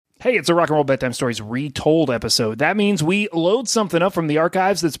Hey, it's a Rock and Roll Bedtime Stories Retold episode. That means we load something up from the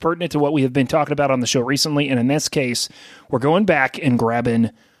archives that's pertinent to what we have been talking about on the show recently, and in this case, we're going back and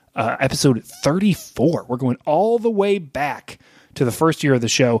grabbing episode 34. We're going all the way back to the first year of the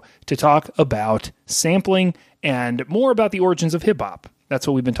show to talk about sampling and more about the origins of hip-hop. That's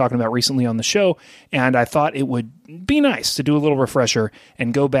what we've been talking about recently on the show, and I thought it would be nice to do a little refresher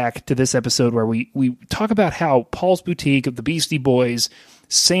and go back to this episode where we talk about how Paul's Boutique of the Beastie Boys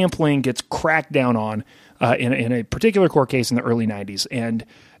sampling gets cracked down on in a particular court case in the early 90s, and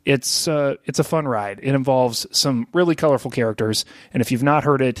it's a fun ride. It involves some really colorful characters, and if you've not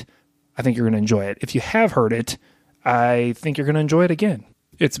heard it, I think you're going to enjoy it. If you have heard it, I think you're going to enjoy it again.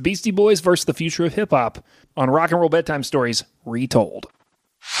 It's Beastie Boys versus the future of hip-hop on Rock and Roll Bedtime Stories Retold.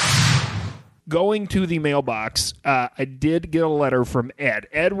 Going to the mailbox, I did get a letter from Ed.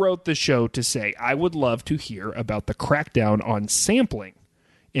 Ed wrote the show to say, I would love to hear about the crackdown on sampling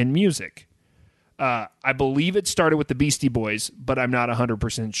in music. I believe it started with the Beastie Boys, but I'm not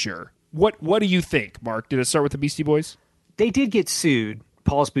 100% sure. What do you think, Mark? Did it start with the Beastie Boys? They did get sued.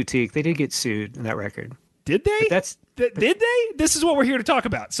 Paul's Boutique, they did get sued in that record. Did they? Did they? This is what we're here to talk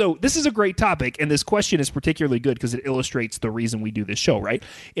about. So this is a great topic, and this question is particularly good because it illustrates the reason we do this show, right?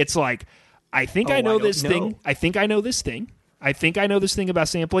 It's like, I think I know this thing. I think I know this thing. I think I know this thing about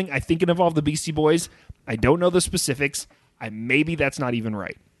sampling. I think it involved the Beastie Boys. I don't know the specifics. Maybe that's not even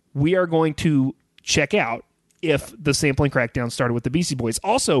right. We are going to check out if the sampling crackdown started with the Beastie Boys.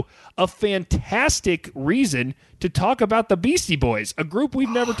 Also, a fantastic reason to talk about the Beastie Boys, a group we've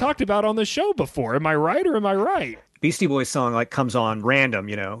never talked about on the show before. Am I right or am I right? Beastie Boys song like comes on random,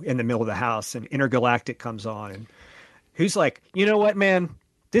 in the middle of the house, and Intergalactic comes on, and who's like, you know what, man,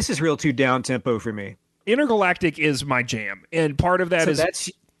 this is real too down tempo for me. Intergalactic is my jam, and part of that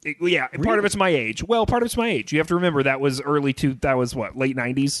really? Part of it's my age. Well, part of it's my age. You have to remember that was late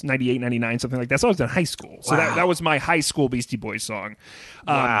 90s, 98, 99, something like that. So I was in high school. So that was my high school Beastie Boys song.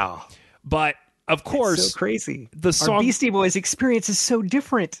 Wow. But of course, that's so crazy. The song, our Beastie Boys experience is so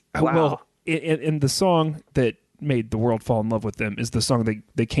different. Wow. Well, in the song that made the world fall in love with them is the song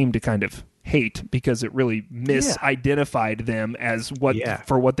they came to kind of hate because it really misidentified them as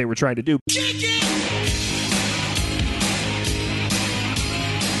for what they were trying to do.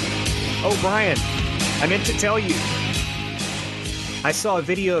 Oh, Brian, I meant to tell you. I saw a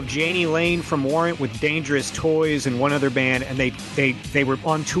video of Janie Lane from Warrant with Dangerous Toys and one other band, and they were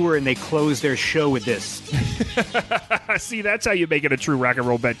on tour and they closed their show with this. See, that's how you make it a true Rock and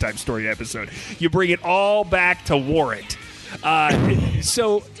Roll Bedtime Story episode. You bring it all back to Warrant.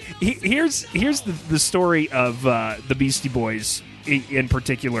 So here's the story of the Beastie Boys in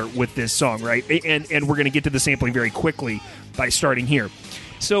particular with this song, right? And we're going to get to the sampling very quickly by starting here.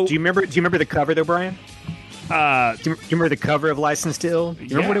 So, do you remember the cover though, Brian? Do you remember the cover of License to Ill?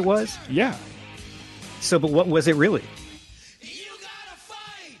 You remember what it was? Yeah. So, but what was it really?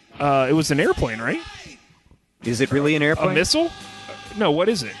 It was an airplane, right? Is it really an airplane? A missile? No, what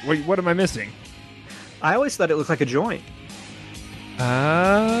is it? What am I missing? I always thought it looked like a joint.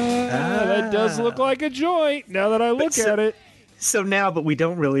 That does look like a joint now that I look at it. So now, but we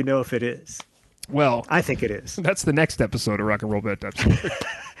don't really know if it is. Well, I think it is. That's the next episode of Rock and Roll Bedtime Story.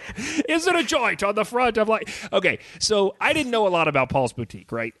 Is it a joint on the front of okay, so I didn't know a lot about Paul's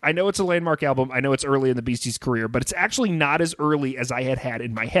Boutique, right? I know it's a landmark album. I know it's early in the Beasties' career, but it's actually not as early as I had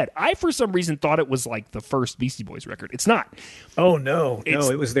in my head. I, for some reason, thought it was like the first Beastie Boys record. It's not. Oh, no. It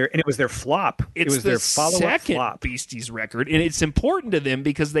was their flop. It was their follow-up flop. Beasties record, and it's important to them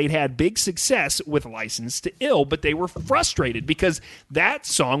because they'd had big success with License to Ill, but they were frustrated because that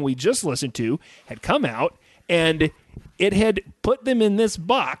song we just listened to had come out, and it had put them in this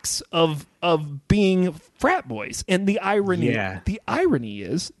box of being frat boys. And the irony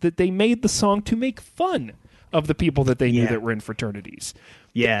is that they made the song to make fun of the people that they knew that were in fraternities.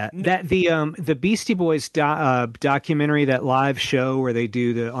 Yeah, that the Beastie Boys documentary, that live show where they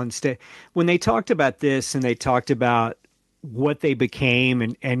do the on stage, when they talked about this and they talked about what they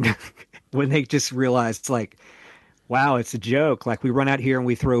became, and when they just realized, like, wow, it's a joke. Like, we run out here and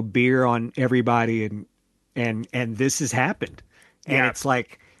we throw beer on everybody, and this has happened. And it's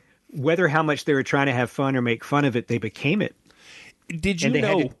like, whether how much they were trying to have fun or make fun of it, they became it. Did you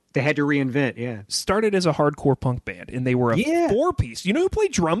know they had to reinvent? Yeah, started as a hardcore punk band, and they were a 4-piece. You know who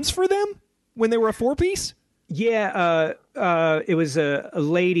played drums for them when they were a 4-piece? Yeah, it was a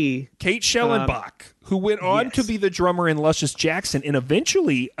lady, Kate Schellenbach, who went on to be the drummer in Luscious Jackson and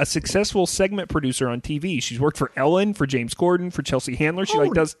eventually a successful segment producer on TV. She's worked for Ellen, for James Corden, for Chelsea Handler. She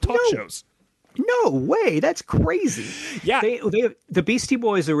does talk shows. No way, that's crazy. Yeah, the Beastie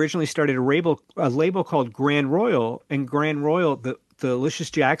Boys originally started a label called Grand Royal, and Grand Royal, the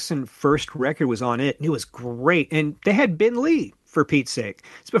Lucius Jackson first record was on it, and it was great. And they had Ben Lee, for Pete's sake.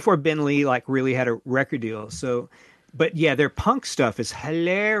 It's before Ben Lee like really had a record deal. So, but yeah, their punk stuff is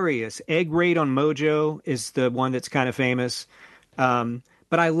hilarious. Egg Raid on Mojo is the one that's kind of famous.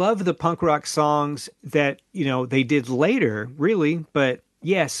 But I love the punk rock songs that, they did later, really. But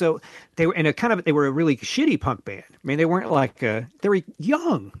yeah, so they were they were a really shitty punk band. I mean, they weren't they were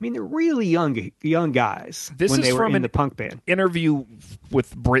young. I mean, they're really young guys when they were in the punk band. Interview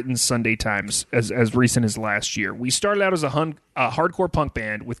with Britain's Sunday Times as recent as last year. We started out as a hardcore punk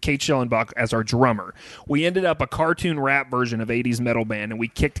band with Kate Schellenbach as our drummer. We ended up a cartoon rap version of 80s metal band, and we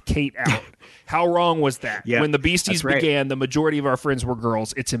kicked Kate out. How wrong was that? Yeah, when the Beasties began, the majority of our friends were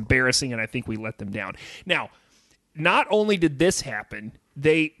girls. It's embarrassing, and I think we let them down. Now, not only did this happen,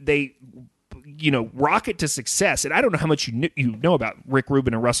 they rocket to success. And I don't know how much you know about Rick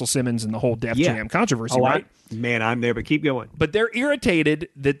Rubin and Russell Simmons and the whole Def Jam controversy, right? I'm there, but keep going. But they're irritated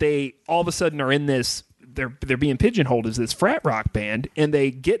that they all of a sudden are in this. They're being pigeonholed as this frat rock band, and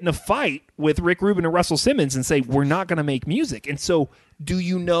they get in a fight with Rick Rubin and Russell Simmons and say, "We're not going to make music." And so, do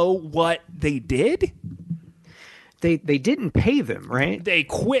you know what they did? They didn't pay them, right? They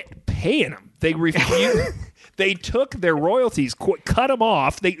quit paying them. They refused. They took their royalties, cut them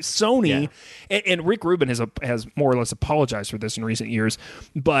off. Sony and Rick Rubin has more or less apologized for this in recent years,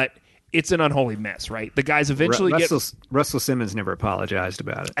 but it's an unholy mess, right? The guys eventually Russell Simmons never apologized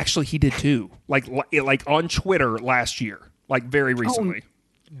about it. Actually, he did too. Like on Twitter last year, like very recently.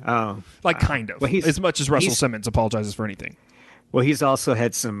 Kind of. Well, as much as Russell Simmons apologizes for anything. Well, he's also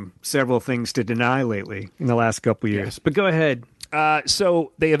had several things to deny lately in the last couple of years. But go ahead.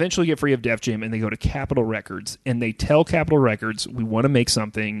 So they eventually get free of Def Jam, and they go to Capitol Records, and they tell Capitol Records, we want to make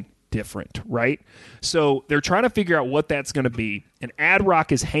something different, right? So they're trying to figure out what that's going to be, and Ad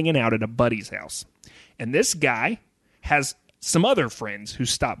Rock is hanging out at a buddy's house. And this guy has some other friends who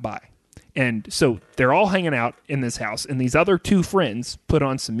stop by. And so they're all hanging out in this house, and these other two friends put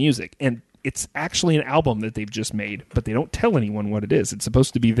on some music, and it's actually an album that they've just made, but they don't tell anyone what it is. It's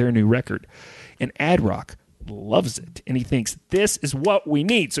supposed to be their new record. And Ad Rock loves it, and he thinks this is what we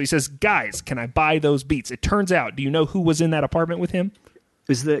need. So he says, guys, can I buy those beats? It turns out, do you know who was in that apartment with him? It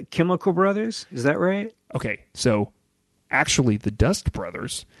was the Chemical Brothers. Is that right? Okay, so actually the Dust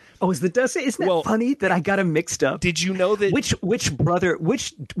Brothers. Oh, is the Dust? Isn't that funny that I got them mixed up? Did you know that which brother,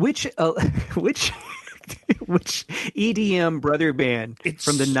 which EDM brother band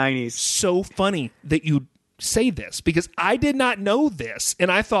from the 90s? So funny that you say this, because I did not know this,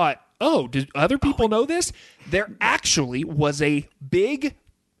 and I thought, oh, did other people know this? There actually was a big,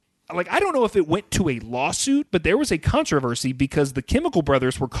 I don't know if it went to a lawsuit, but there was a controversy because the Chemical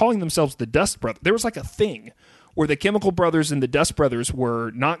Brothers were calling themselves the Dust Brothers. There was a thing where the Chemical Brothers and the Dust Brothers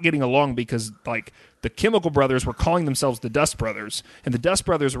were not getting along because the Chemical Brothers were calling themselves the Dust Brothers, and the Dust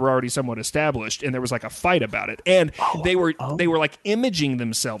Brothers were already somewhat established, and there was a fight about it. And they were imaging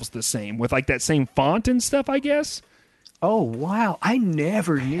themselves the same with that same font and stuff, I guess. Oh wow! I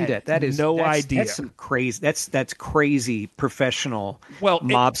never knew that. That's idea. That's some crazy. That's crazy professional.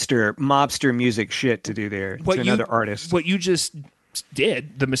 Mobster music shit to do there to another artist. What you just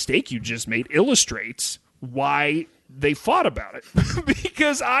did, the mistake you just made, illustrates why they fought about it.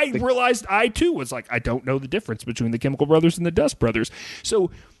 Because I realized I too was I don't know the difference between the Chemical Brothers and the Dust Brothers.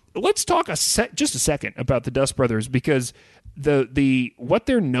 So let's talk just a second about the Dust Brothers, because the what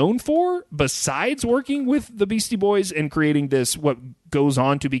they're known for, besides working with the Beastie Boys and creating this what goes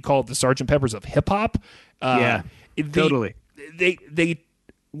on to be called the Sgt. Peppers of hip hop. Totally. They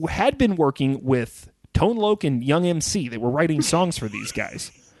had been working with Tone Loc and Young MC. They were writing songs for these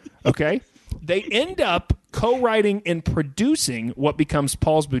guys. Okay, they end up co-writing and producing what becomes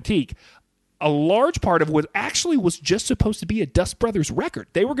Paul's Boutique. A large part of what actually was just supposed to be a Dust Brothers record.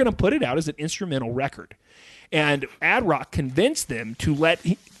 They were going to put it out as an instrumental record. And Ad Rock convinced them to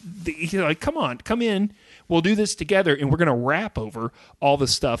he's like, come in, we'll do this together, and we're going to rap over all the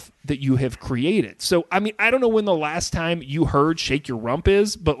stuff that you have created. So, I mean, I don't know when the last time you heard Shake Your Rump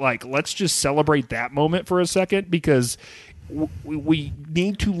is, but let's just celebrate that moment for a second, because we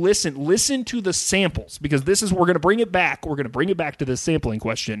need to listen to the samples, because we're going to bring it back. We're going to bring it back to the sampling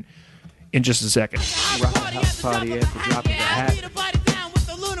question in just a second. Rock the house party at the drop of the hat.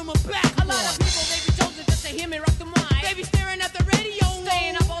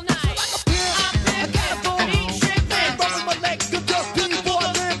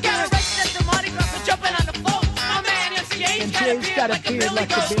 Got a beard like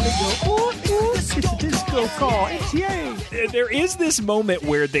the Billy Goat. Ooh, it's a disco call. It's yay. There is this moment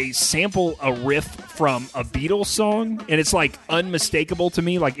where they sample a riff from a Beatles song, and it's unmistakable to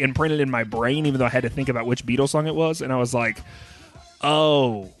me, imprinted in my brain, even though I had to think about which Beatles song it was, and I was like,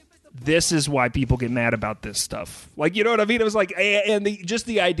 oh, this is why people get mad about this stuff. Like, you know what I mean? It was like, and just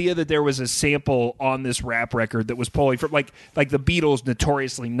the idea that there was a sample on this rap record that was pulling from, like the Beatles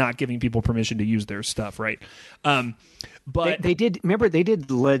notoriously not giving people permission to use their stuff, right? But they did. Remember, they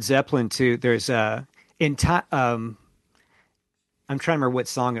did Led Zeppelin too. There's I'm trying to remember what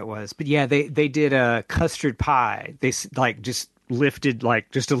song it was, but yeah, they did a Custard Pie. They like just lifted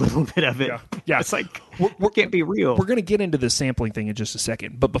like just a little bit of it. Yeah. It's like we can't be real. We're going to get into the sampling thing in just a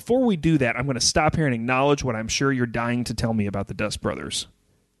second, but before we do that, I'm going to stop here and acknowledge what I'm sure you're dying to tell me about the Dust Brothers.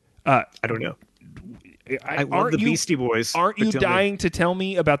 I don't know. I love the Beastie Boys. Aren't you dying to tell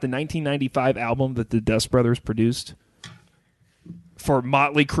me about the 1995 album that the Dust Brothers produced for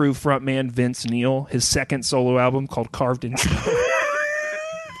Motley Crue frontman Vince Neil, his second solo album called Carved in Stone?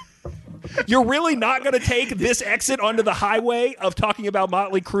 You're really not going to take this exit onto the highway of talking about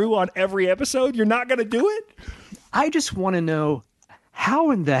Motley Crue on every episode? You're not going to do it? I just want to know,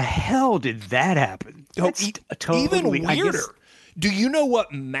 how in the hell did that happen? That's totally, even weirder. Do you know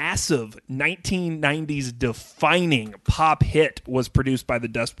what massive 1990s defining pop hit was produced by the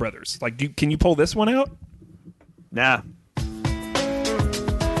Dust Brothers? Like, can you pull this one out? Nah.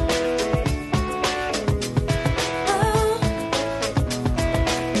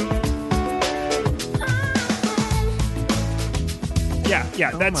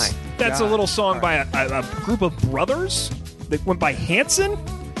 Yeah, that's a little song by a group of brothers that went by Hanson.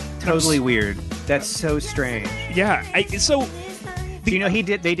 Totally weird. That's so strange. Yeah, you know, they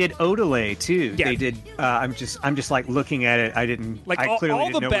did Odelay too. Yeah. They did. I'm just like looking at it. I clearly all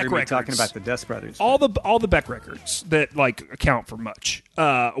didn't the know Beck we were records, talking about the Dust Brothers. All the Beck records that like account for much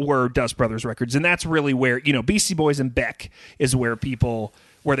were Dust Brothers records, and that's really where, you know, Beastie Boys and Beck is where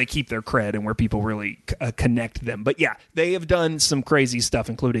they keep their cred and where people really connect them. But yeah, they have done some crazy stuff,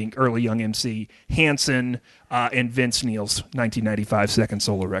 including early Young MC, Hanson, and Vince Neil's 1995 second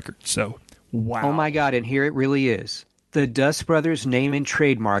solo record. So, wow. Oh my God, and here it really is. The Dust Brothers name and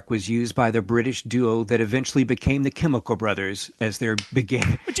trademark was used by the British duo that eventually became the Chemical Brothers as their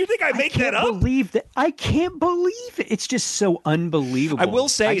began. But you think I make that up? I can't believe it. It's just so unbelievable. I will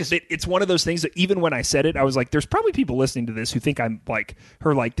say that it's one of those things that even when I said it, I was like, there's probably people listening to this who think I'm like,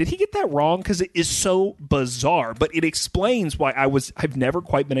 did he get that wrong? Because it is so bizarre. But it explains why I've never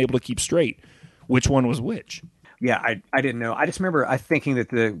quite been able to keep straight which one was which. Yeah, I didn't know. I just remember thinking that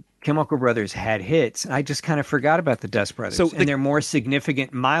the Chemical Brothers had hits. I just kind of forgot about the Dust Brothers. And they're more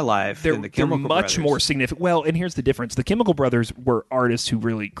significant in my life than the Chemical Brothers. They're much more significant. Well, and here's the difference. The Chemical Brothers were artists who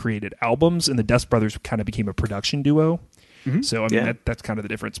really created albums, and the Dust Brothers kind of became a production duo. Mm-hmm. So, I mean, that's kind of the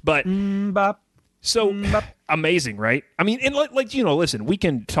difference. But amazing, right? I mean, and listen, we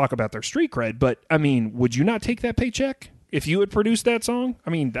can talk about their street cred, but, I mean, would you not take that paycheck if you had produced that song? I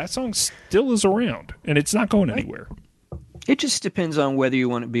mean, that song still is around, and it's not going anywhere. It just depends on whether you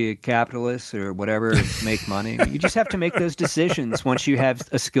want to be a capitalist or whatever, make money. You just have to make those decisions once you have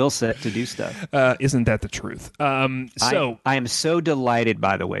a skill set to do stuff. Isn't that the truth? I am so delighted,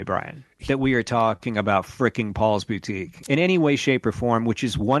 by the way, Brian, that we are talking about fricking Paul's Boutique in any way, shape, or form, which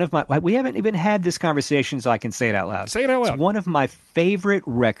is one of my... We haven't even had this conversation, so I can say it out loud. Say it out loud. It's one of my favorite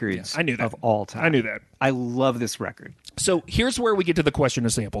records of all time. I knew that. I love this record. So here's where we get to the question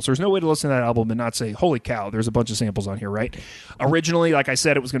of samples. There's no way to listen to that album and not say, holy cow, there's a bunch of samples on here, right? Originally, like I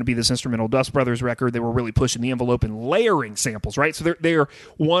said, it was going to be this instrumental Dust Brothers record. They were really pushing the envelope and layering samples, right? So they're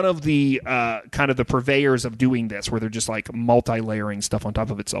one of the kind of the purveyors of doing this, where they're just like multi-layering stuff on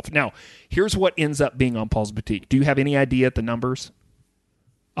top of itself. Now, here's what ends up being on Paul's Boutique. Do you have any idea at the numbers?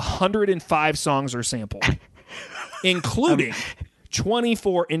 105 songs are sampled, including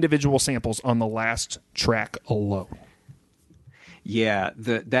 24 individual samples on the last track alone. Yeah,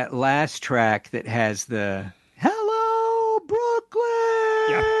 that last track that has the "Hello Brooklyn."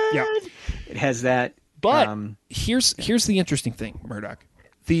 Yeah. It has that. But here's the interesting thing, Murdoch.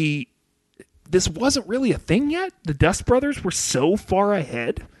 This wasn't really a thing yet. The Dust Brothers were so far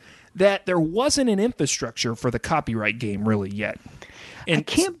ahead that there wasn't an infrastructure for the copyright game really yet. And I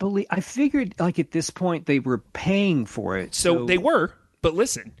can't believe... I figured like at this point they were paying for it. So they were, but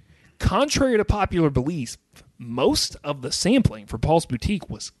listen, contrary to popular belief, most of the sampling for Paul's Boutique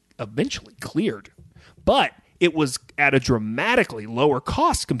was eventually cleared. But it was at a dramatically lower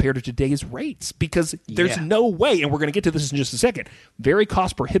cost compared to today's rates, because there's no way, and we're going to get to this in just a second, very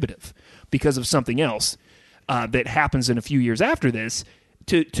cost prohibitive because of something else that happens in a few years after this,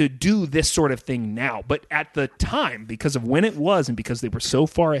 to do this sort of thing now. But at the time, because of when it was and because they were so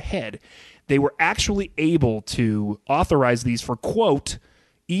far ahead, they were actually able to authorize these for, quote,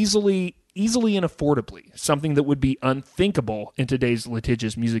 easily easily and affordably, something that would be unthinkable in today's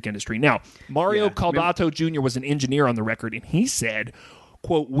litigious music industry. Now, Mario Caldato Jr. was an engineer on the record, and he said,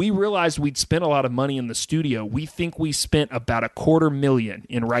 quote, "We realized we'd spent a lot of money in the studio. We think we spent about $250,000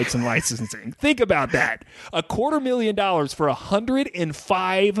 in rights and licensing." Think about that. $250,000 for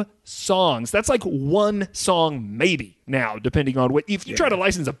 105 songs. That's like one song maybe now, depending on what. If you try to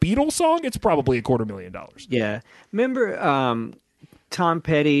license a Beatles song, it's probably $250,000. Yeah. Remember Tom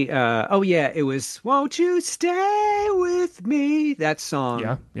Petty, it was "Won't You Stay With Me," that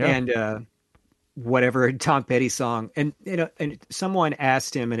song. Yeah. And whatever Tom Petty song, and and someone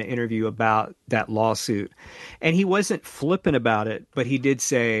asked him in an interview about that lawsuit, and he wasn't flippant about it, but he did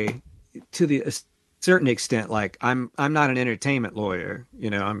say, to a certain extent, like, I'm not an entertainment lawyer,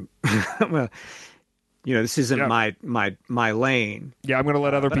 I'm this isn't my lane. Yeah, I'm going to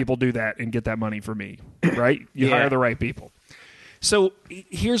let other people do that and get that money for me, right? You hire the right people. So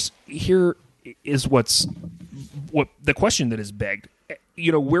here is what the question that is begged.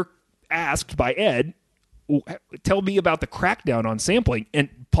 We're asked by Ed, tell me about the crackdown on sampling. And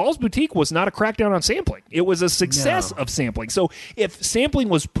Paul's Boutique was not a crackdown on sampling. It was a success of sampling. So if sampling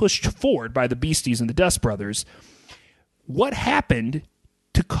was pushed forward by the Beasties and the Dust Brothers, what happened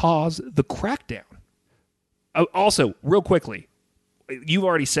to cause the crackdown? Also, real quickly, you've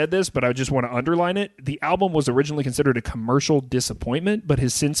already said this, but I just want to underline it. The album was originally considered a commercial disappointment, but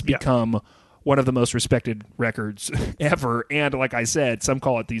has since become one of the most respected records ever. And like I said, some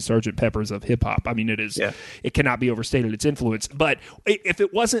call it the Sgt. Pepper's of hip hop. I mean, it is. Yeah. It cannot be overstated, its influence. But if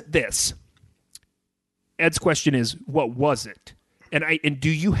it wasn't this, Ed's question is, what was it? And do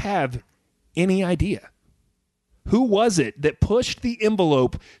you have any idea? Who was it that pushed the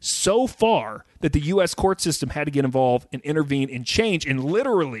envelope so far that the U.S. court system had to get involved and intervene and change, and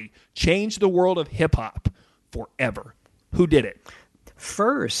literally change the world of hip hop forever? Who did it?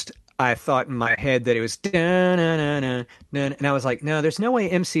 First, I thought in my head that it was and I was like, no, there's no way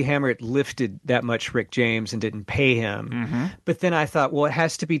MC Hammer lifted that much Rick James and didn't pay him. Mm-hmm. But then I thought, well, it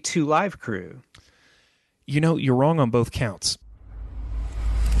has to be 2 Live Crew. You're wrong on both counts.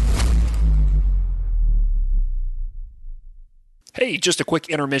 Hey, just a quick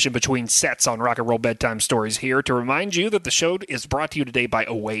intermission between sets on Rock and Roll Bedtime Stories here to remind you that the show is brought to you today by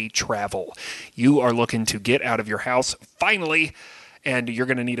Away Travel. You are looking to get out of your house, finally, and you're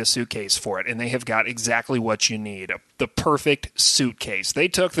going to need a suitcase for it. And they have got exactly what you need, the perfect suitcase. They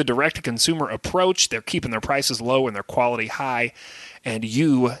took the direct-to-consumer approach. They're keeping their prices low and their quality high. And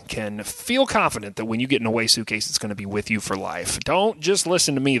you can feel confident that when you get an Away suitcase, it's going to be with you for life. Don't just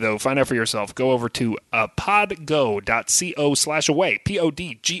listen to me, though. Find out for yourself. Go over to podgo.co/away,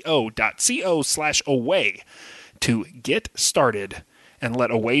 podgo.co/away to get started and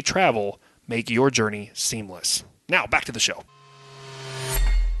let Away Travel make your journey seamless. Now, back to the show.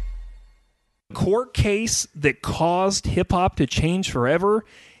 Court case that caused hip-hop to change forever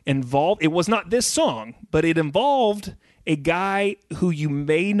it was not this song, but it involved a guy who you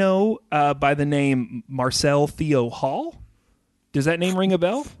may know by the name Marcel Theo Hall. Does that name ring a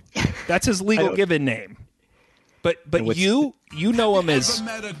bell? That's his legal given name. But you know him as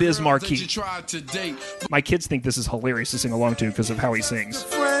Biz Markie. My kids think this is hilarious to sing along to because of how he sings.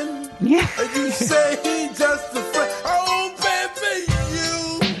 Yeah. You say he just a friend. Oh, baby,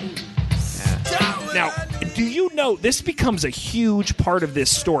 Now, do you know, this becomes a huge part of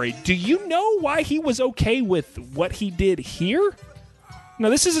this story. Do you know why he was okay with what he did here? No,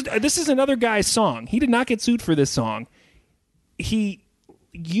 this is another guy's song. He did not get sued for this song. He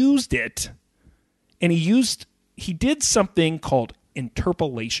used it, and he did something called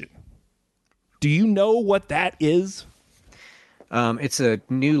interpolation. Do you know what that is? It's a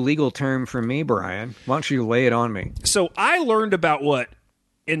new legal term for me, Brian. Why don't you lay it on me? So I learned about what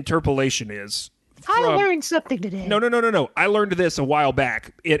interpolation is. I learned something today. No. I learned this a while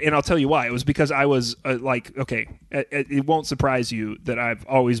back, and I'll tell you why. It was because I was it won't surprise you that I've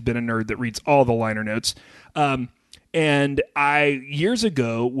always been a nerd that reads all the liner notes. And I, years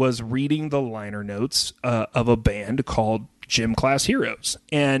ago, was reading the liner notes of a band called Gym Class Heroes.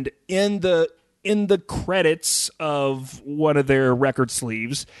 And in the credits of one of their record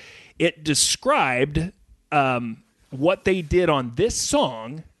sleeves, it described what they did on this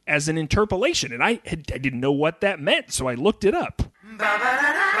song as an interpolation, and I didn't know what that meant, so I looked it up. Take a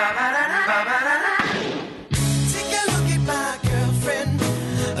look at my girlfriend.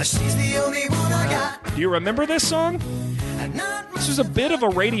 She's the only one I got. Do you remember this song? This was a bit of a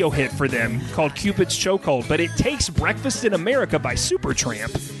radio hit for them called Cupid's Chokehold, but it takes Breakfast in America by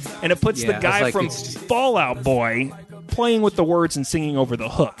Supertramp, and it puts the guy from Fall Out Boy playing with the words and singing over the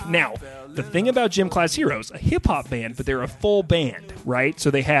hook. Now, the thing about Gym Class Heroes, a hip-hop band, but they're a full band, right?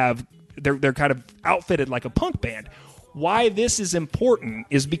 So they have they're kind of outfitted like a punk band. Why this is important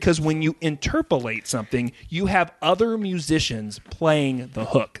is because when you interpolate something, you have other musicians playing the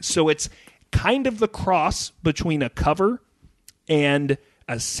hook. So it's kind of the cross between a cover and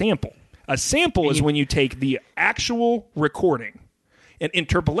a sample. A sample is when you take the actual recording. And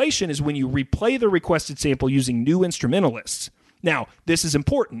interpolation is when you replay the requested sample using new instrumentalists. Now, this is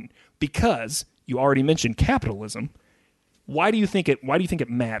important because you already mentioned capitalism. Why do you think it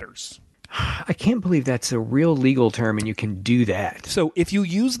matters? I can't believe that's a real legal term and you can do that. So if you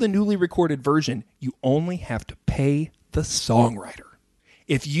use the newly recorded version, you only have to pay the songwriter.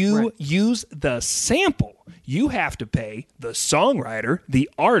 If you use the sample, you have to pay the songwriter, the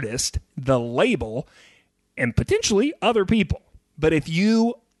artist, the label, and potentially other people. But if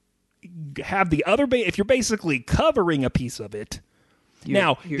you have the other, if you're basically covering a piece of it,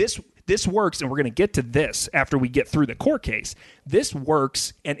 this works, and we're going to get to this after we get through the court case. This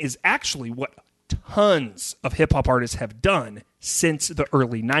works and is actually what tons of hip-hop artists have done since the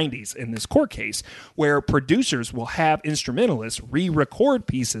early 90s in this court case, where producers will have instrumentalists re-record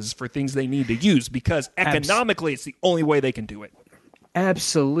pieces for things they need to use because economically it's the only way they can do it.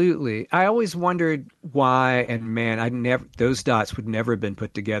 Absolutely. I always wondered why, and man, those dots would never have been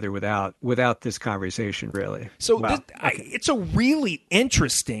put together without this conversation, really. So it's a really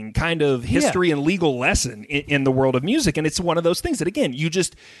interesting kind of history and legal lesson in the world of music, and it's one of those things that, again,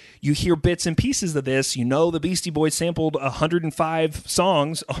 you hear bits and pieces of this. You know the Beastie Boys sampled 105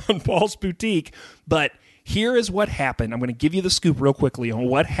 songs on Paul's Boutique, but here is what happened. I'm going to give you the scoop real quickly on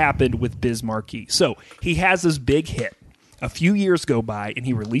what happened with Biz Markie. So he has this big hit. A few years go by, and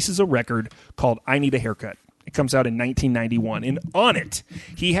he releases a record called I Need a Haircut. It comes out in 1991, and on it,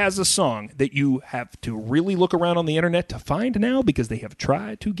 he has a song that you have to really look around on the internet to find now because they have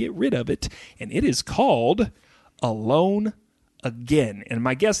tried to get rid of it, and it is called Alone Again. And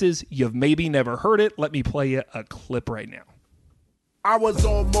my guess is you've maybe never heard it. Let me play you a clip right now. I was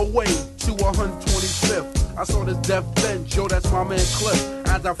on my way to 125th. I saw this death bench, yo, that's my man Cliff.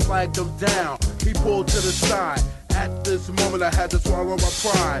 As I flagged him down, he pulled to the side. At this moment, I had to swallow my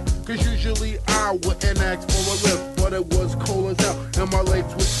pride. Cause usually I wouldn't ask for a lift, but it was cold as hell and my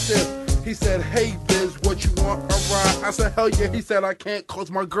legs were stiff. He said, hey, Biz, what you want, a ride? I said, hell yeah. He said, I can't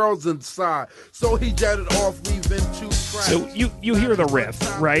cause my girl's inside. So he jetted off, leaving 2 tracks. So you hear the riff,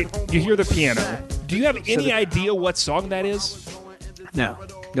 right? You hear the piano. Do you have any idea what song that is? No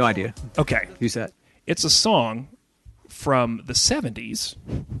idea. Okay. Who's that? It's a song from the 70s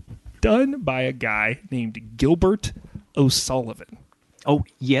done by a guy named Gilbert O'Sullivan. Oh,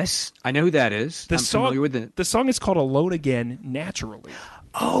 yes. I know who that is. I'm familiar with it. The song is called Alone Again, Naturally.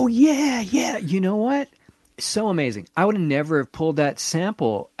 Oh, yeah. You know what? So amazing. I would have never pulled that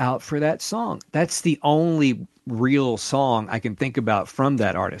sample out for that song. That's the only real song I can think about from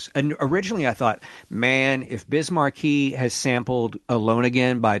that artist. And originally I thought, man, if Biz Markie has sampled Alone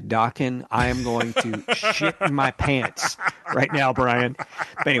Again by Dokken, I am going to shit in my pants right now, Brian.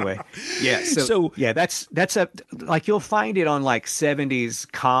 But anyway, yeah. So yeah, that's a, like, you'll find it on like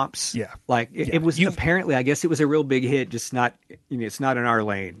 70s comps. Yeah. Like it was apparently, I guess it was a real big hit, just not, it's not in our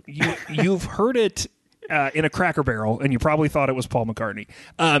lane. You've heard it in a Cracker Barrel, and you probably thought it was Paul McCartney.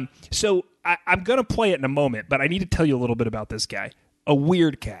 So I'm going to play it in a moment, but I need to tell you a little bit about this guy. A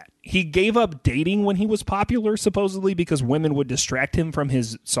weird cat. He gave up dating when he was popular, supposedly, because women would distract him from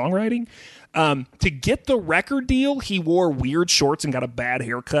his songwriting. To get the record deal, he wore weird shorts and got a bad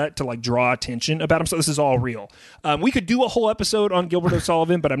haircut to like draw attention about him. So this is all real. We could do a whole episode on Gilbert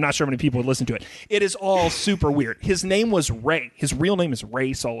O'Sullivan, but I'm not sure how many people would listen to it. It is all super weird. His name was Ray. His real name is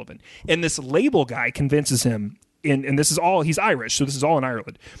Ray Sullivan. And this label guy convinces him, and this is all, he's Irish, so this is all in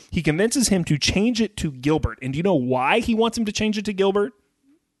Ireland. He convinces him to change it to Gilbert. And do you know why he wants him to change it to Gilbert?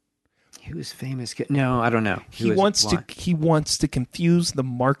 He was famous. No, I don't know. He wants to confuse the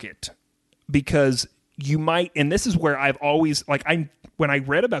market, because you might, and this is where I've always, like, when I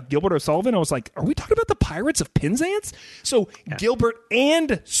read about Gilbert O'Sullivan, I was like, are we talking about the Pirates of Penzance? So yeah. Gilbert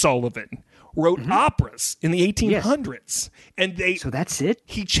and Sullivan wrote operas in the 1800s. Yes. And so that's it?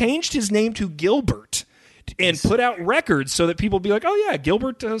 He changed his name to Gilbert and put out records so that people would be like, oh yeah,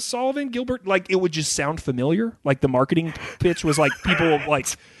 Gilbert Sullivan, Gilbert, like it would just sound familiar. Like the marketing pitch was like, people like,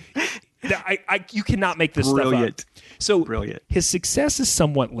 you cannot make this stuff up. So brilliant. His success is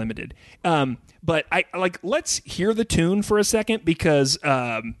somewhat limited. But let's hear the tune for a second, because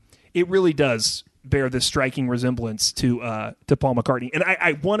it really does bear this striking resemblance to Paul McCartney. And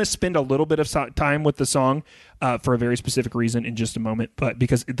I want to spend a little bit of time with the song for a very specific reason in just a moment, but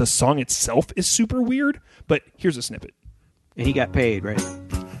because the song itself is super weird. But here's a snippet. And he got paid, right?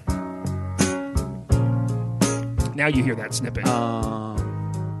 Now you hear that snippet.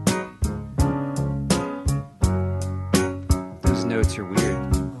 notes are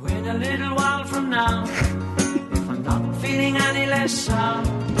weird. Wait a little while from now, if I'm not feeling any less sound,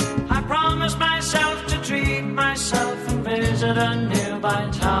 I promise myself to treat myself and visit a nearby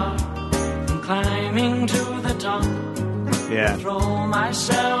town. And climbing to the top, Yeah. throw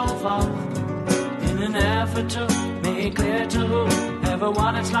myself up in an effort to make clear to whoever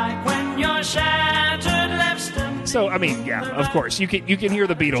what it's like when you're shattered, left standing. So, I mean, yeah, of course. You can hear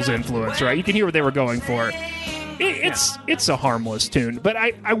the Beatles influence, right? You can hear what they were going for. It's a harmless tune. But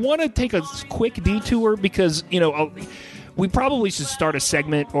I want to take a quick detour because, we probably should start a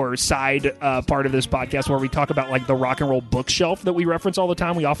segment or side part of this podcast where we talk about like the rock and roll bookshelf that we reference all the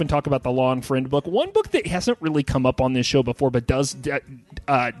time. We often talk about the Law and Friend book. One book that hasn't really come up on this show before, but does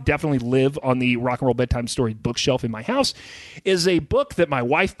definitely live on the rock and roll bedtime story bookshelf in my house, is a book that my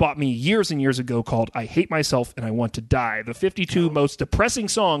wife bought me years and years ago called I Hate Myself and I Want to Die, the 52 most depressing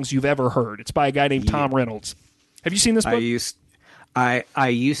songs you've ever heard. It's by a guy named Tom Reynolds. Have you seen this book? I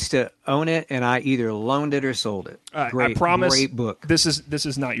used to own it, and I either loaned it or sold it. I promise. Great book. This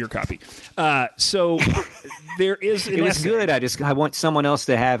is not your copy. So there is. An It was essay. good. I want someone else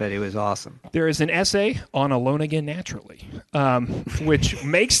to have it. It was awesome. There is an essay on Alone Again Naturally, which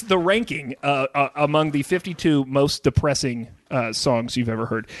makes the ranking among the 52 most depressing songs you've ever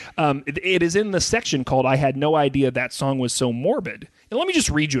heard. It is in the section called "I Had No Idea That Song Was So Morbid." And let me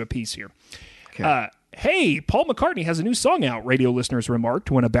just read you a piece here. Okay. Hey, Paul McCartney has a new song out, radio listeners remarked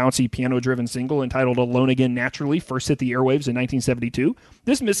when a bouncy piano-driven single entitled Alone Again Naturally first hit the airwaves in 1972.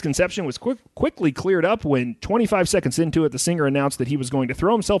 This misconception was quickly cleared up when 25 seconds into it, the singer announced that he was going to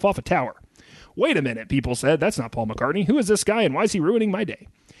throw himself off a tower. Wait a minute, people said. That's not Paul McCartney. Who is this guy and why is he ruining my day?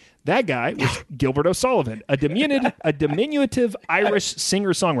 That guy was Gilbert O'Sullivan, a diminutive Irish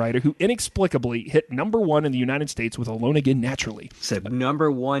singer-songwriter who inexplicably hit number one in the United States with Alone Again Naturally. It's a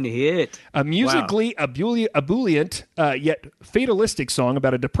number one hit. A musically ebullient yet fatalistic song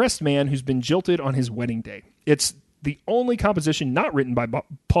about a depressed man who's been jilted on his wedding day. It's the only composition not written by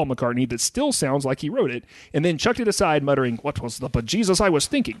Paul McCartney that still sounds like he wrote it, and then chucked it aside, muttering, "What was the bejesus I was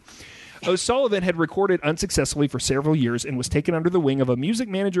thinking?" O'Sullivan had recorded unsuccessfully for several years and was taken under the wing of a music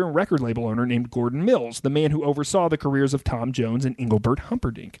manager and record label owner named Gordon Mills, the man who oversaw the careers of Tom Jones and Engelbert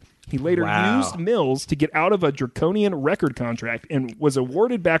Humperdinck. He later used Mills to get out of a draconian record contract and was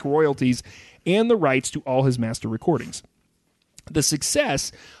awarded back royalties and the rights to all his master recordings. The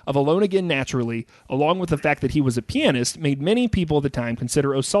success of Alone Again Naturally, along with the fact that he was a pianist, made many people at the time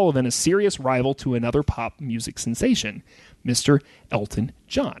consider O'Sullivan a serious rival to another pop music sensation, Mr. Elton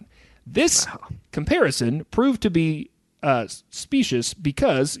John. This comparison proved to be specious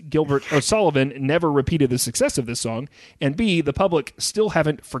because Gilbert O'Sullivan never repeated the success of this song, and B, the public still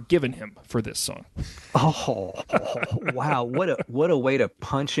haven't forgiven him for this song. Oh, wow! What a way to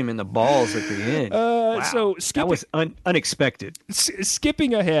punch him in the balls at the end. Wow. So that was unexpected.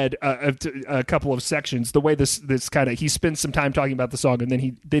 Skipping ahead a couple of sections, the way this kind of he spends some time talking about the song,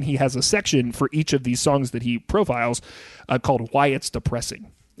 and then he has a section for each of these songs that he profiles called "Why It's Depressing."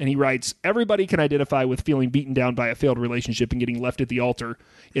 And he writes, everybody can identify with feeling beaten down by a failed relationship and getting left at the altar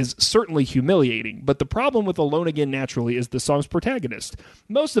is certainly humiliating. But the problem with Alone Again Naturally is the song's protagonist.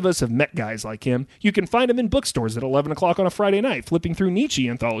 Most of us have met guys like him. You can find him in bookstores at 11 o'clock on a Friday night, flipping through Nietzsche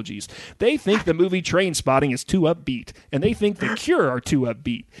anthologies. They think the movie Trainspotting is too upbeat, and they think The Cure are too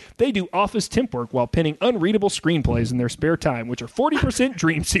upbeat. They do office temp work while penning unreadable screenplays in their spare time, which are 40%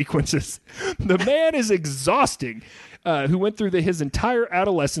 dream sequences. The man is exhausting. Who went through his entire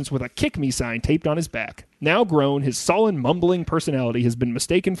adolescence with a kick me sign taped on his back. Now grown, his sullen, mumbling personality has been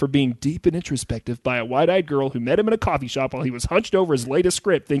mistaken for being deep and introspective by a wide-eyed girl who met him in a coffee shop while he was hunched over his latest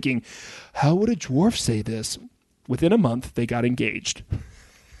script thinking, how would a dwarf say this? Within a month, they got engaged.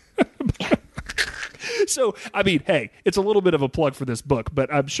 So, I mean, hey, it's a little bit of a plug for this book,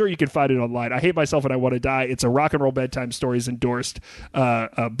 but I'm sure you can find it online. I Hate Myself and I Want to Die. It's a Rock and Roll Bedtime Stories endorsed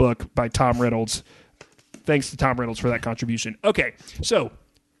book by Tom Reynolds. Thanks to Tom Reynolds for that contribution. Okay, so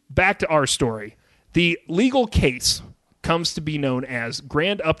back to our story. The legal case comes to be known as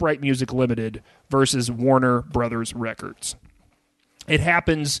Grand Upright Music Limited versus Warner Brothers Records. It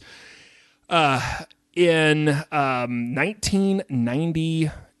happens in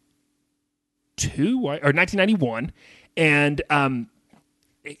 1992 or 1991, and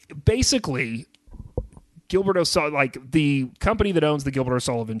basically Gilbert O'Sullivan, like the company that owns the Gilbert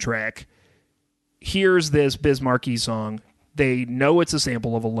O'Sullivan track, hears this Biz Markie song. They know it's a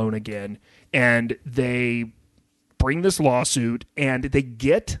sample of Alone Again, and they bring this lawsuit, and they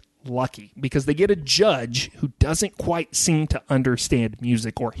get lucky because they get a judge who doesn't quite seem to understand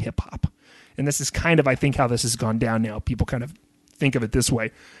music or hip-hop. And this is kind of, I think, how this has gone down now. People kind of think of it this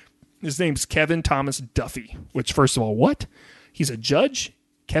way. His name's Kevin Thomas Duffy, which, first of all, what? He's a judge,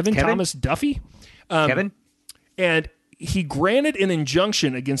 Kevin Thomas Duffy. Kevin? And he granted an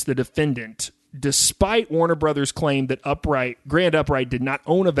injunction against the defendant despite Warner Brothers' claim that Grand Upright did not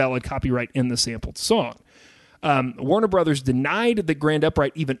own a valid copyright in the sampled song. Warner Brothers denied that Grand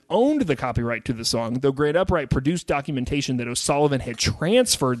Upright even owned the copyright to the song, though Grand Upright produced documentation that O'Sullivan had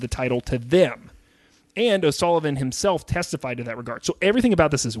transferred the title to them. And O'Sullivan himself testified to that regard. So everything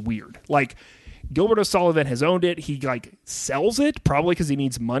about this is weird. Like, Gilbert O'Sullivan has owned it. He sells it probably because he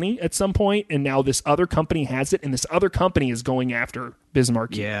needs money at some point, and now this other company has it, and this other company is going after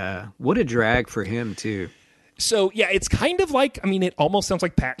Bismarck. Yeah, what a drag for him too. So yeah, it's kind of like, I mean, it almost sounds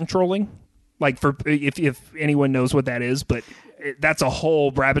like patent trolling, like for if anyone knows what that is, but that's a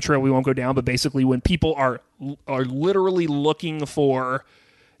whole rabbit trail we won't go down. But basically, when people are literally looking for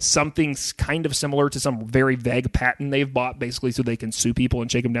something kind of similar to some very vague patent they've bought, basically so they can sue people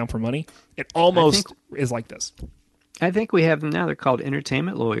and shake them down for money. It almost is like this. I think we have them now. They're called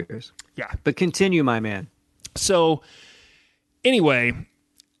entertainment lawyers. Yeah. But continue, my man. So anyway,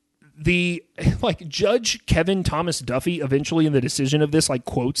 Judge Kevin Thomas Duffy eventually in the decision of this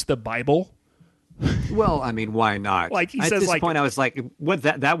quotes the Bible. Well, I mean, why not? He At says, this point, I was like, "What?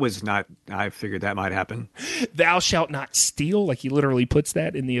 That was not." I figured that might happen. Thou shalt not steal. He literally puts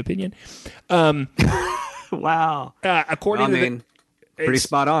that in the opinion. Wow. According to pretty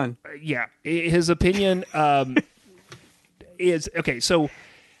spot on. Yeah, his opinion is okay. So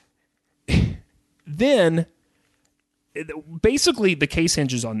then, basically, the case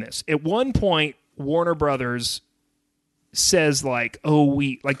hinges on this. At one point, Warner Brothers says they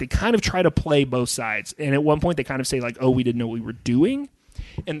kind of try to play both sides, and at one point they kind of say we didn't know what we were doing,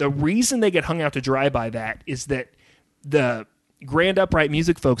 and the reason they get hung out to dry by that is that the Grand Upright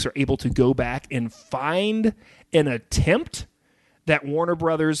Music folks are able to go back and find an attempt that Warner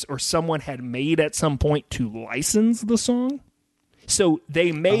Brothers or someone had made at some point to license the song. So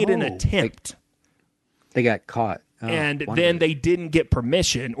they made an attempt. They got caught. And then they didn't get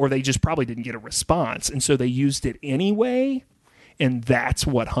permission, or they just probably didn't get a response. And so they used it anyway, and that's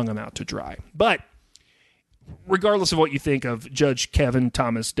what hung them out to dry. But regardless of what you think of Judge Kevin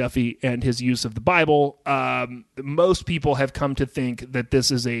Thomas Duffy and his use of the Bible, most people have come to think that this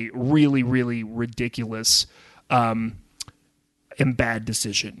is a really, really ridiculous and bad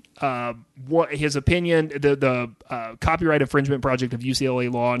decision. What his opinion, the copyright infringement project of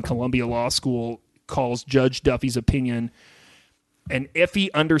UCLA Law and Columbia Law School calls Judge Duffy's opinion an iffy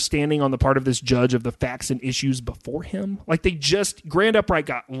understanding on the part of this judge of the facts and issues before him. Grand Upright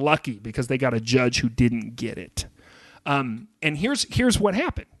got lucky because they got a judge who didn't get it. And here's what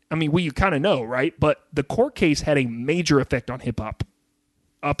happened. I mean, we kind of know, right? But the court case had a major effect on hip hop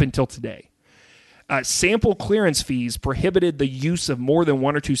up until today. Sample clearance fees prohibited the use of more than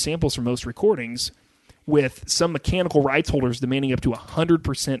one or two samples for most recordings, with some mechanical rights holders demanding up to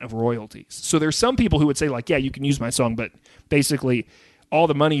 100% of royalties. So there's some people who would say, yeah, you can use my song, but basically all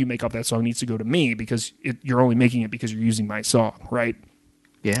the money you make off that song needs to go to me because you're only making it because you're using my song, right?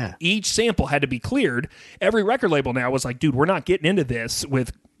 Yeah. Each sample had to be cleared. Every record label now was like, dude, we're not getting into this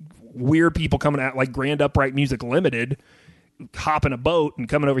with weird people coming out like Grand Upright Music Limited, hopping a boat and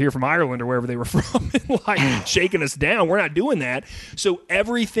coming over here from Ireland or wherever they were from and shaking us down. We're not doing that. So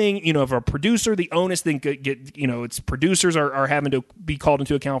everything, if a producer, the onus then get, its producers are having to be called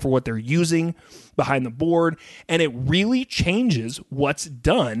into account for what they're using behind the board. And it really changes what's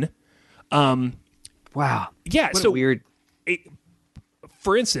done. Wow. Yeah. What so weird.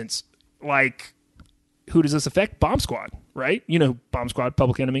 For instance, who does this affect? Bomb Squad, right? Bomb Squad,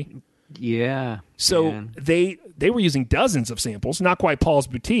 Public Enemy. Yeah. So they were using dozens of samples, not quite Paul's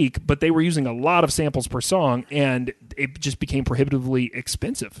Boutique, but they were using a lot of samples per song, and it just became prohibitively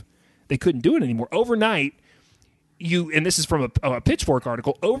expensive. They couldn't do it anymore. Overnight, and this is from a Pitchfork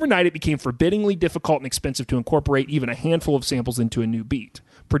article, overnight it became forbiddingly difficult and expensive to incorporate even a handful of samples into a new beat.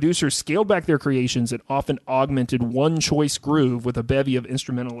 Producers scaled back their creations and often augmented one choice groove with a bevy of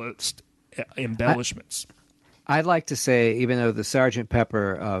instrumentalist embellishments. I'd like to say, even though the Sgt.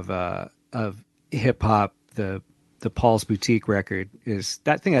 Pepper of hip hop, the Paul's Boutique record I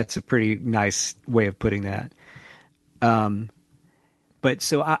think that's a pretty nice way of putting that. But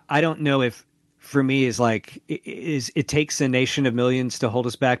so I don't know if for me it takes a nation of millions to hold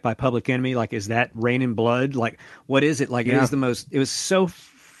us back by Public Enemy. Is that Rain in Blood? What is it? It was so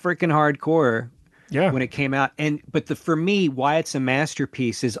freaking hardcore. Yeah. When it came out. But for me, why it's a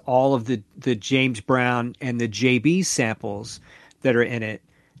masterpiece is all of the James Brown and the JB samples that are in it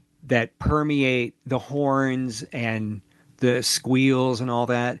that permeate the horns and the squeals and all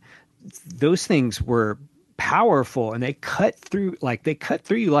that. Those things were powerful, and they cut through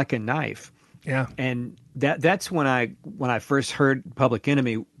you like a knife. Yeah. And that's when I first heard Public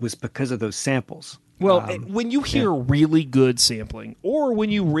Enemy was because of those samples. Well, when you hear really good sampling, or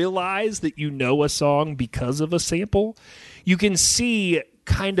when you realize that you know a song because of a sample, you can see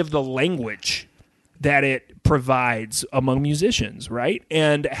kind of the language that it provides among musicians, right?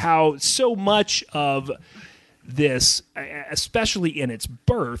 And how so much of this, especially in its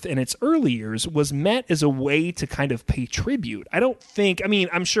birth and its early years, was met as a way to kind of pay tribute.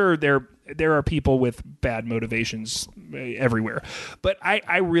 I'm sure there are people with bad motivations everywhere, but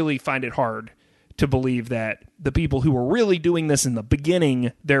I really find it hard to believe that the people who were really doing this in the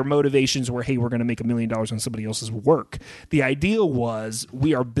beginning, their motivations were, hey, we're going to make $1 million on somebody else's work. The idea was,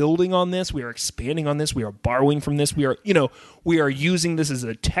 we are building on this, we are expanding on this, we are borrowing from this, we are using this as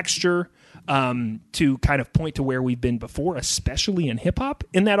a texture to kind of point to where we've been before, especially in hip hop,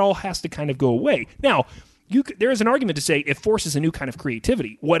 and that all has to kind of go away. Now, there is an argument to say it forces a new kind of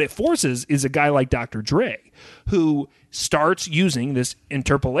creativity. What it forces is a guy like Dr. Dre, who starts using this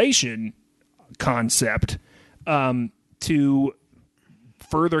interpolation concept to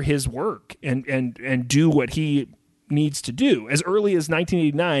further his work and do what he needs to do. As early as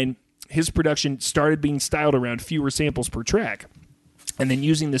 1989, his production started being styled around fewer samples per track, and then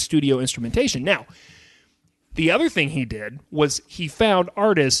using the studio instrumentation. Now, the other thing he did was he found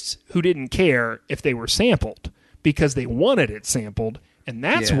artists who didn't care if they were sampled because they wanted it sampled, and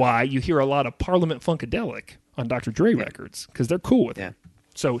that's why you hear a lot of Parliament Funkadelic on Dr. Dre records, because they're cool with it.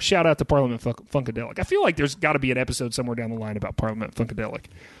 So shout out to Parliament Funkadelic. I feel like there's got to be an episode somewhere down the line about Parliament Funkadelic.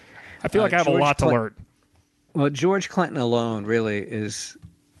 I feel like I have a lot to learn. Well, George Clinton alone really is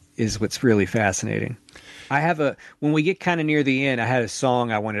what's really fascinating. When we get kind of near the end, I had a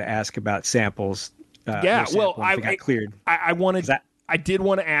song I wanted to ask about samples. I got cleared. I did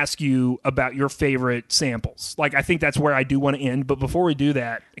want to ask you about your favorite samples. Like, I think that's where I do want to end. But before we do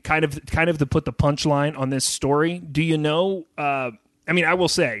that, kind of to put the punchline on this story, do you know? I will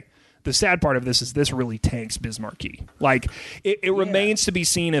say, the sad part of this is this really tanks Biz Markie. Like, it remains to be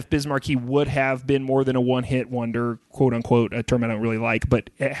seen if Biz Markie would have been more than a one-hit wonder, quote-unquote, a term I don't really like, but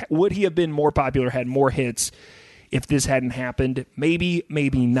would he have been more popular, had more hits if this hadn't happened? Maybe,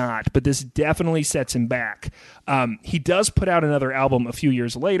 maybe not, but this definitely sets him back. He does put out another album a few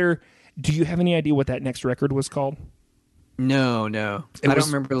years later. Do you have any idea what that next record was called? No. I don't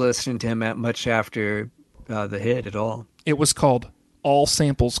remember listening to him that much after the hit at all. It was called All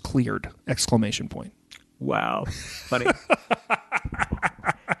Samples Cleared! ! Wow. Funny.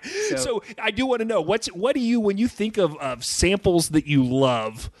 So I do want to know, what do you, when you think of samples that you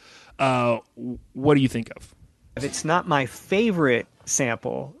love, what do you think of? It's not my favorite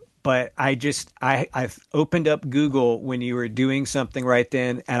sample, but I've opened up Google when you were doing something right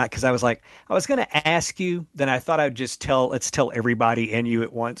then, and because I was like, I was going to ask you, then I thought I'd just let's tell everybody and you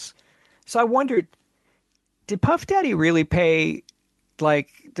at once. So I wondered, did Puff Daddy really pay like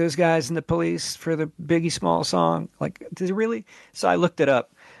those guys in the Police for the Biggie Small song? Like, did he really? So I looked it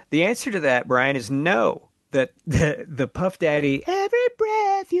up. The answer to that, Brian, is no. That the Puff Daddy, every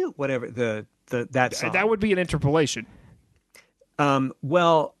breath you, whatever that song. That would be an interpolation.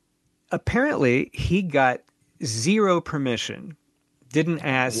 Well, apparently he got zero permission. Didn't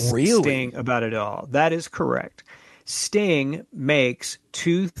ask Sting about it all. That is correct. Sting makes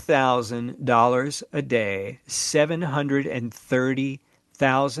 $2,000 a day,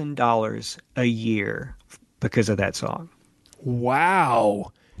 $730,000 a year because of that song.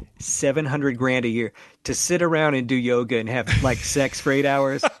 Wow. $700,000 a year to sit around and do yoga and have like sex for 8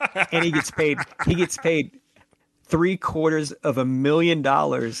 hours, and he gets paid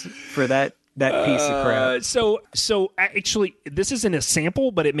 $750,000 for that piece of crap. So actually, this isn't a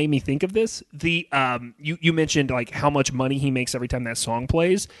sample, but it made me think of this. The you mentioned like how much money he makes every time that song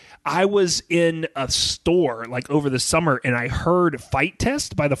plays. I was in a store like over the summer, and I heard "Fight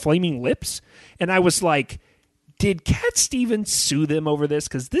Test" by the Flaming Lips, and I was like, did Cat Stevens sue them over this?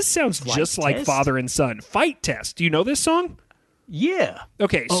 Because this sounds just like Father and Son. Fight Test. Do you know this song? Yeah.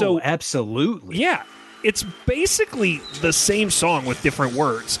 Okay, so absolutely. Yeah. It's basically the same song with different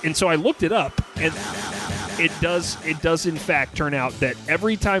words. And so I looked it up, and it does in fact turn out that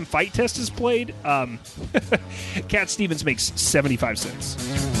every time Fight Test is played, Cat Stevens makes 75 cents.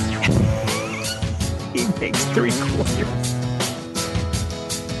 He makes 3/4.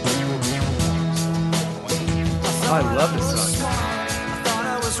 I love this song. I thought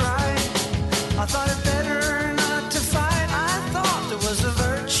I was right. I thought it better not to fight. I thought it was a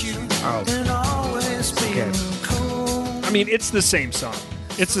virtue and always being cool. I mean, it's the same song.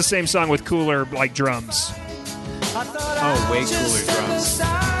 It's the same song with cooler like drums. Way cooler drums.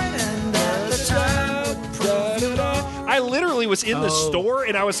 I literally was in the store,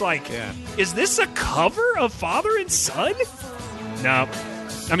 and I was like, is this a cover of Father and Son? No.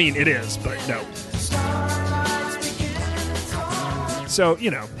 I mean, it is, but no. So,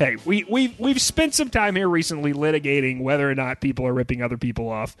 hey, we've spent some time here recently litigating whether or not people are ripping other people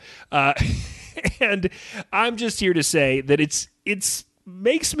off. And I'm just here to say that it's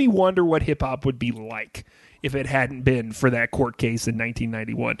makes me wonder what hip-hop would be like if it hadn't been for that court case in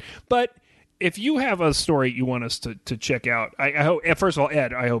 1991. But if you have a story you want us to check out, I hope, first of all,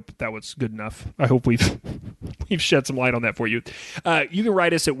 Ed, I hope that was good enough. I hope we've shed some light on that for you. You can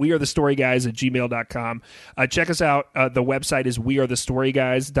write us at wearethestoryguys@gmail.com. Check us out. The website is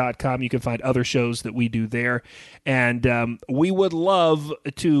wearethestoryguys.com. You can find other shows that we do there. And we would love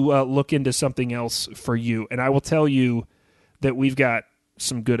to look into something else for you. And I will tell you that we've got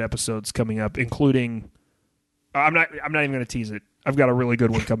some good episodes coming up, including... I'm not even going to tease it. I've got a really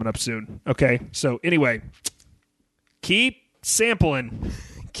good one coming up soon. Okay? So anyway, keep sampling.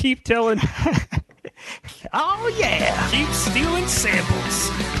 Keep telling. Oh, yeah. Keep stealing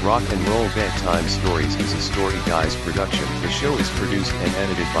samples. Rock and Roll Bedtime Stories is a Story Guys production. The show is produced and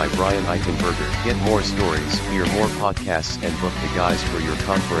edited by Brian Eichenberger. Get more stories, hear more podcasts, and book the guys for your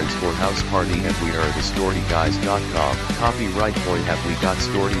conference or house party at wearethestoryguys.com. Copyright Boy Have We Got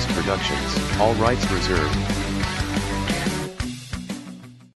Stories Productions. All rights reserved.